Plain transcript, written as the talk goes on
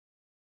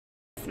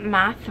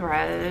My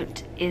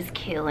throat is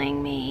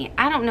killing me.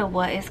 I don't know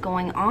what is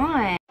going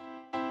on.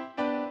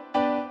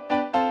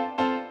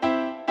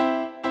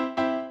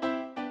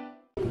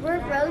 We're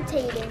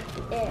rotating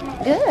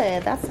it.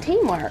 Good, that's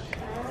teamwork.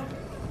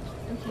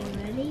 Okay,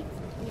 ready?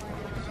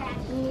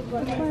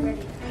 Which one?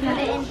 Put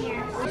it in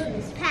here.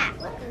 It's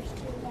packed.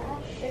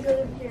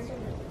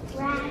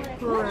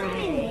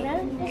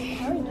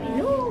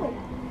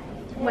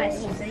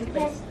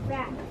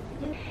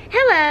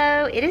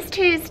 Hello, it is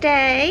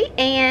Tuesday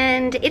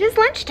and it is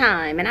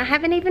lunchtime and I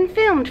haven't even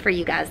filmed for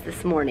you guys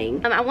this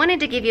morning. I wanted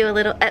to give you a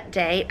little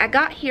update. I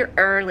got here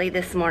early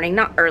this morning,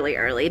 not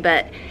early,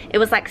 but it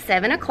was like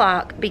 7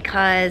 o'clock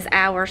because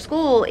our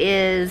school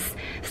is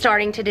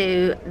starting to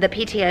do the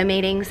PTO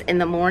meetings in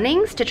the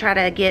mornings to try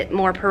to get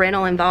more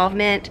parental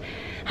involvement,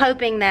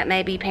 hoping that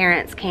maybe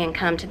parents can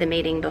come to the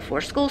meeting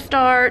before school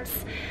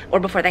starts or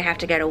before they have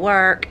to go to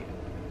work.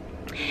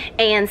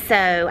 And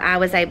so I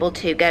was able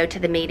to go to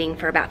the meeting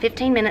for about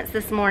 15 minutes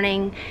this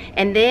morning,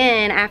 and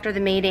then after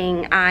the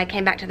meeting I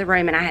came back to the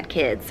room and I had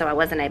kids, so I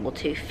wasn't able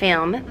to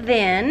film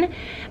then.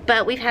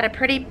 But we've had a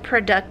pretty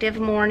productive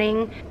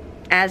morning.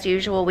 As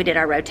usual, we did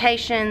our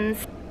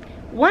rotations.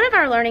 One of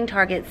our learning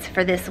targets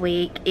for this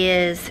week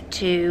is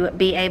to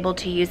be able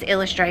to use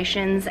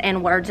illustrations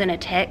and words in a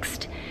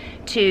text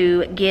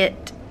to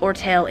get or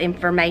tell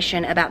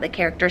information about the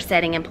character,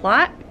 setting, and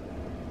plot.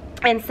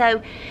 And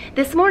so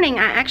this morning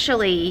I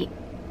actually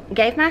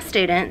gave my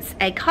students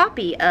a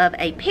copy of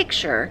a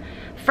picture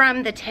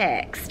from the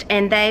text,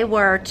 and they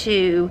were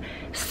to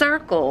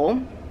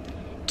circle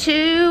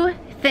 2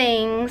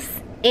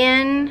 things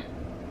in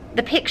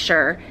the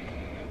picture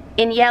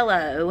in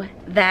yellow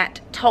that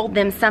told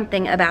them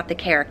something about the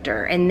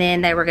character, and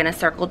then they were going to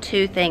circle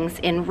 2 things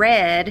in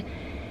red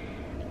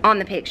on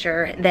the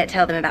picture that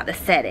tell them about the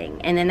setting,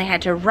 and then they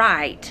had to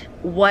write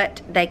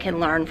what they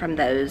can learn from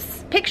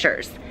those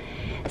pictures.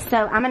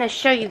 So I'm going to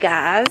show you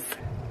guys.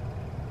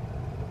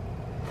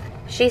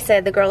 She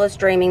said the girl is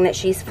dreaming that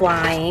she's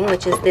flying,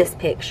 which is this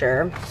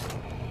picture.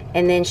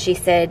 And then she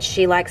said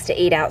she likes to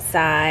eat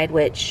outside,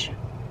 which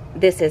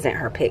this isn't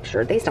her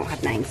picture. These don't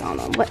have names on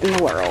them. What in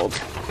the world?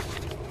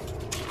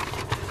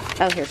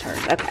 Oh, here's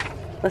hers. Okay,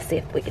 let's see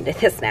if we can do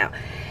this now.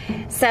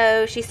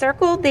 So she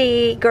circled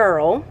the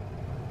girl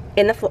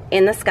in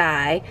the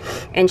sky,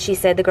 and she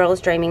said the girl is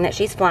dreaming that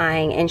she's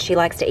flying and she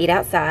likes to eat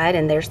outside,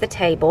 and there's the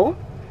table.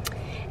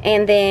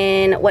 And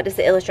then what does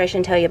the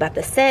illustration tell you about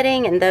the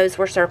setting? And those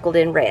were circled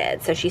in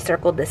red. So she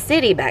circled the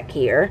city back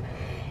here,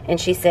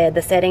 and she said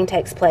the setting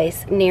takes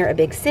place near a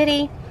big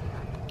city,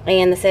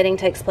 and the setting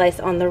takes place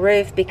on the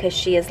roof because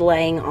she is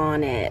laying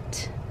on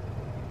it.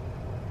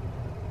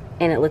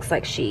 And it looks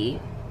like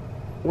she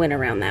went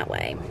around that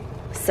way.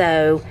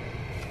 So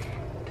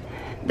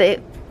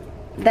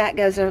that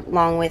goes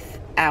along with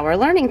our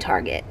learning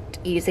target,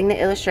 using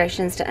the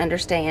illustrations to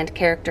understand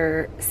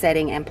character,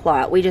 setting, and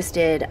plot. We just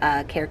did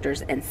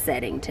characters and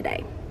setting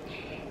today.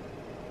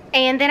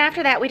 And then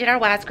after that we did our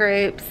WISE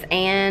groups,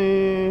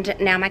 and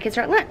now my kids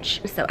are at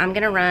lunch. So I'm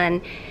gonna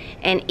run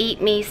and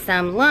eat me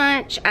some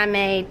lunch. I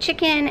made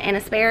chicken and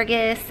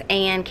asparagus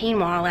and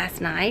quinoa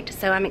last night,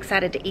 so I'm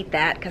excited to eat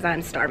that because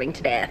I'm starving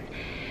to death.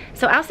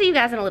 So I'll see you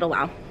guys in a little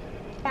while.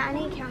 I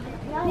need to count it.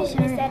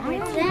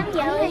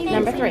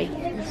 Number 3.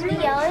 The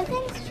yellow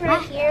things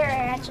right here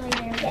are actually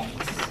their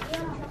legs.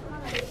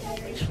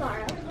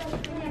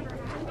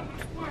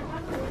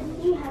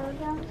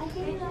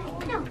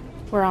 No.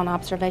 We're on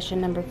observation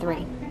number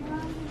 3.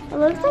 It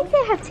looks like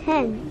they have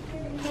 10.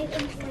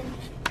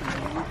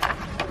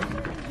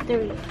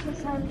 3.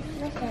 This one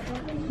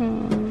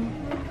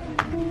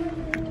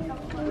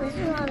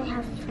only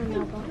has 2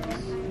 mailbox.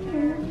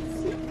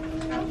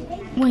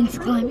 One's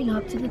climbing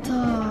up to the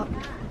top.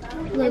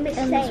 Look,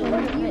 and this one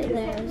right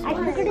there. I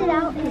figured it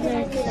out because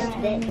I fixed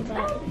it,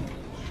 but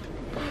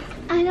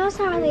I know it's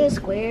not really a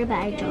square, but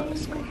I draw a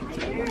square.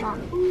 It's a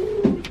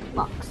long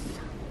box.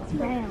 It's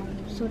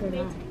round, sort of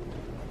round.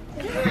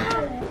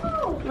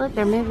 Look,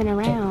 they're moving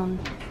around.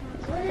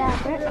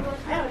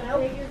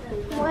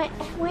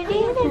 When do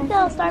you think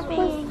they'll start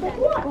being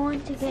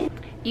going to get?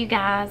 You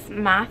guys,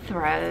 my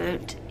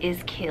throat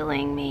is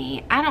killing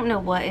me. I don't know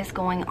what is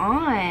going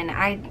on.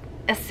 I'm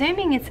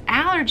assuming it's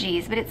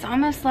allergies, but it's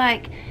almost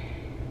like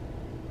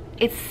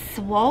it's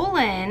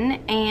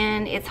swollen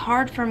and it's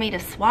hard for me to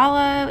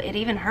swallow. It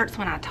even hurts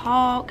when I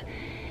talk.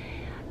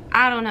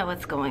 I don't know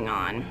what's going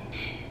on.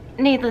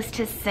 Needless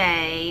to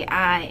say,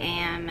 I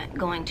am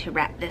going to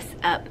wrap this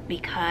up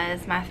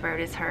because my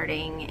throat is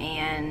hurting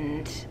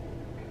and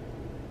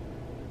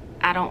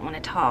I don't want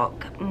to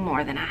talk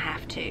more than I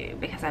have to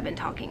because I've been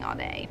talking all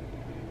day.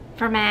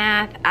 For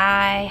math,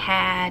 I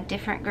had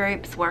different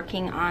groups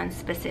working on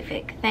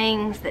specific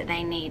things that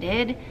they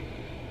needed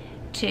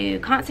to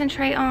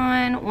concentrate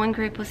on. One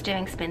group was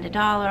doing spend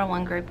 $1,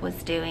 one group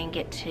was doing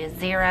get to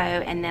 0,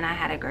 and then I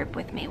had a group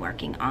with me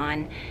working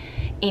on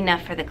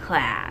enough for the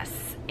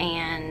class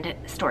and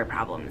story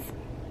problems.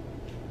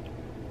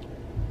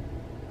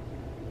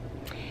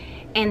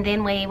 And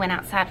then we went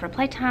outside for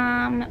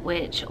playtime,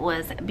 which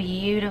was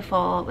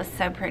beautiful. It was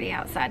so pretty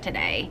outside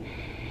today.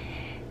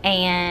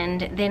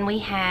 And then we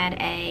had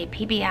a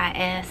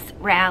PBIS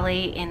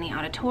rally in the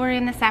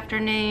auditorium this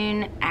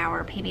afternoon.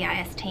 Our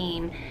PBIS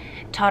team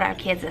taught our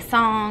kids a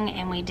song,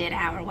 and we did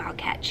our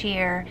Wildcat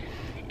cheer.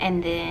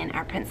 And then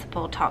our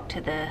principal talked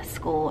to the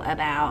school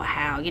about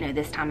how, you know,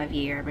 this time of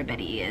year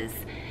everybody is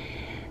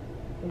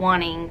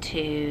wanting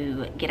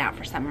to get out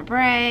for summer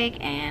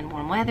break, and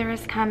warm weather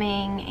is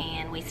coming,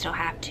 and we still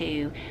have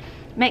to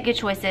make good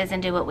choices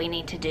and do what we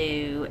need to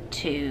do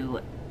to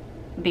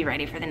be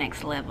ready for the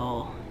next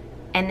level.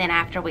 And then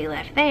after we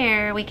left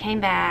there, we came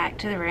back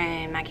to the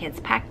room, my kids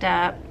packed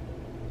up,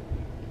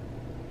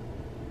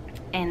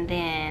 and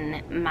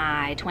then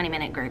my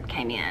 20-minute group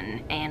came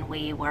in and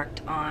we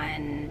worked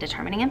on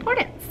determining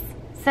importance.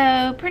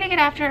 So pretty good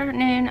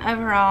afternoon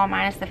overall,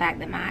 minus the fact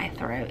that my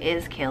throat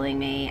is killing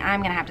me.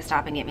 I'm gonna have to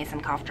stop and get me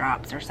some cough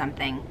drops or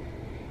something.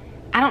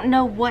 I don't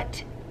know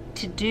what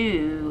to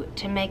do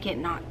to make it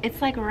not,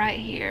 it's like right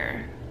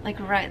here, like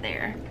right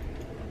there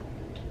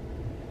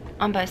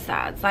on both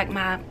sides, like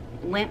my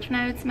lymph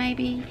nodes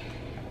maybe.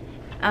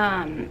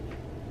 I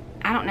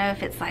don't know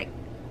if it's like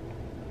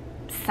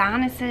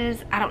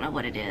sinuses, I don't know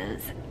what it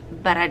is,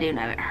 but I do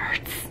know it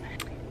hurts.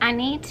 I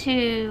need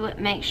to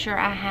make sure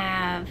I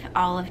have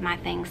all of my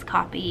things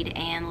copied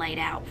and laid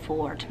out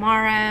for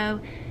tomorrow,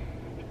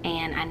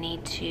 and I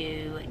need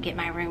to get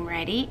my room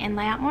ready and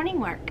lay out morning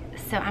work.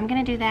 So I'm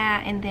gonna do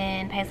that, and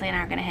then Paisley and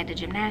I are gonna head to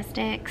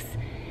gymnastics.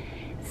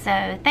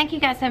 So thank you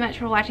guys so much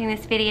for watching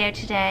this video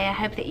today. I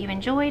hope that you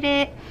enjoyed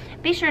it.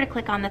 Be sure to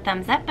click on the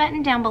thumbs up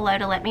button down below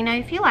to let me know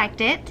if you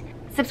liked it.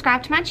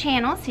 Subscribe to my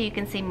channel so you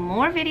can see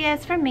more videos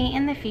from me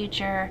in the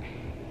future,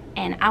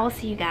 and I will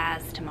see you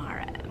guys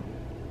tomorrow.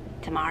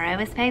 Tomorrow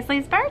is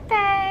Paisley's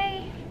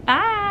birthday.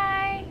 Bye.